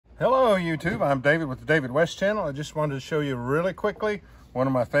Hello YouTube, I'm David with the David West channel. I just wanted to show you really quickly one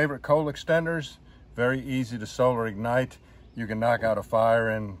of my favorite coal extenders. Very easy to solar ignite. You can knock out a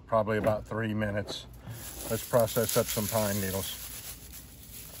fire in probably about 3 minutes. Let's process up some pine needles.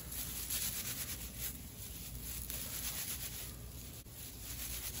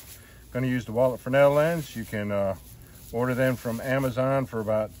 Going to use the Wallet Fresnel lens. You can order them from Amazon for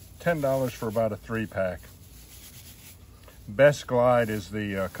about $10 for about a 3-pack. Best Glide is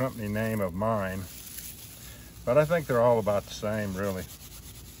the company name of mine, but I think they're all about the same, really.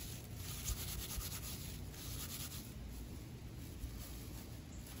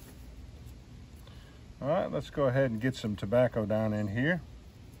 All right, let's go ahead and get some tobacco down in here.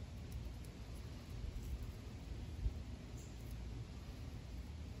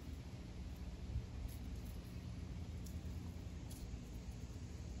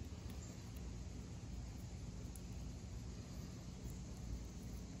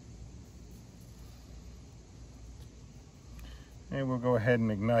 And we'll go ahead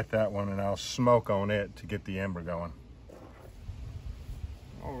and ignite that one, and I'll smoke on it to get the ember going.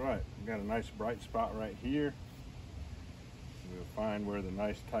 All right, we've got a nice bright spot right here. We'll find where the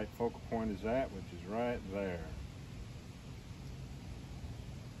nice tight focal point is at, which is right there.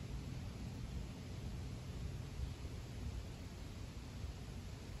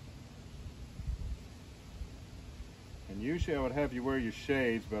 And usually I would have you wear your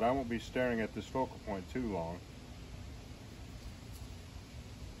shades, but I won't be staring at this focal point too long.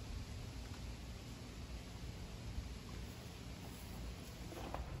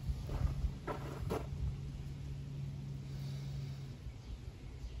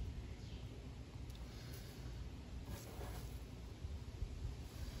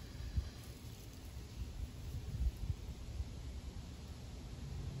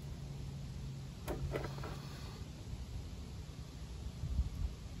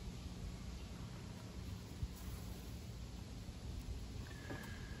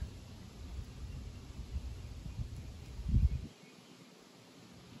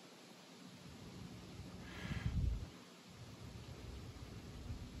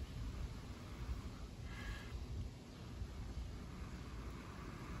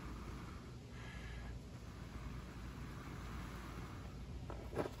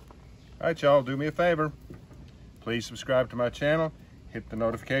 All right, y'all, do me a favor. Please subscribe to my channel, hit the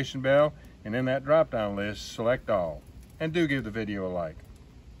notification bell, and in that drop-down list, select all. And do give the video a like.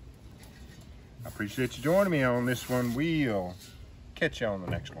 I appreciate you joining me on this one. We'll catch you on the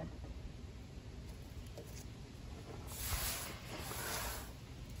next one.